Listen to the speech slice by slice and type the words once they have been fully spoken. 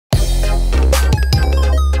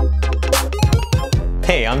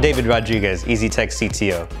Hey, I'm David Rodriguez, Eezitec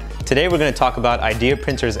CTO. Today we're going to talk about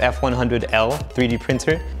ideaPrinter's F100L 3D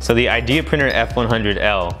printer. So the ideaPrinter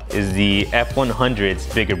F100L is the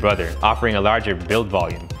F100's bigger brother, offering a larger build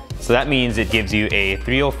volume. So that means it gives you a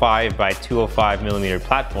 305 by 205 millimeter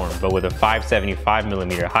platform, but with a 575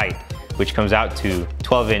 millimeter height, which comes out to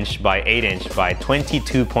 12-inch by 8-inch by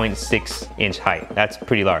 22.6 inch height. That's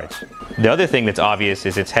pretty large. The other thing that's obvious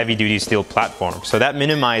is its heavy-duty steel platform. So that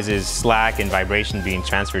minimizes slack and vibration being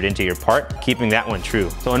transferred into your part, keeping that one true.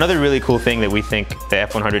 So another really cool thing that we think the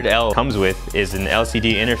F100L comes with is an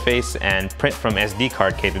LCD interface and print from SD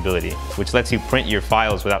card capability, which lets you print your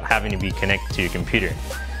files without having to be connected to your computer.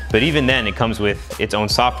 But even then, it comes with its own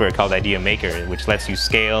software called ideaMaker, which lets you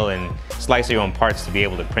scale and slice your own parts to be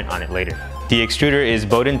able to print on it later. The extruder is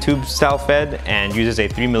Bowden tube style fed and uses a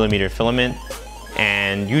 3mm filament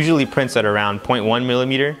and usually prints at around 0.1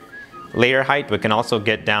 millimeter layer height, but can also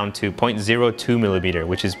get down to 0.02 millimeter,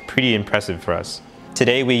 which is pretty impressive for us.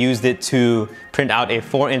 Today we used it to print out a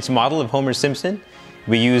 4-inch model of Homer Simpson.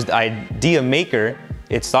 We used ideaMaker,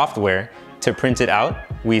 its software, to print it out.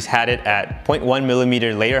 We had it at 0.1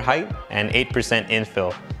 millimeter layer height and 8%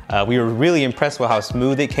 infill. We were really impressed with how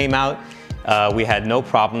smooth it came out. We had no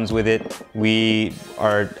problems with it. We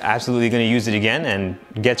are absolutely going to use it again,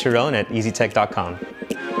 and get your own at eezitec.com.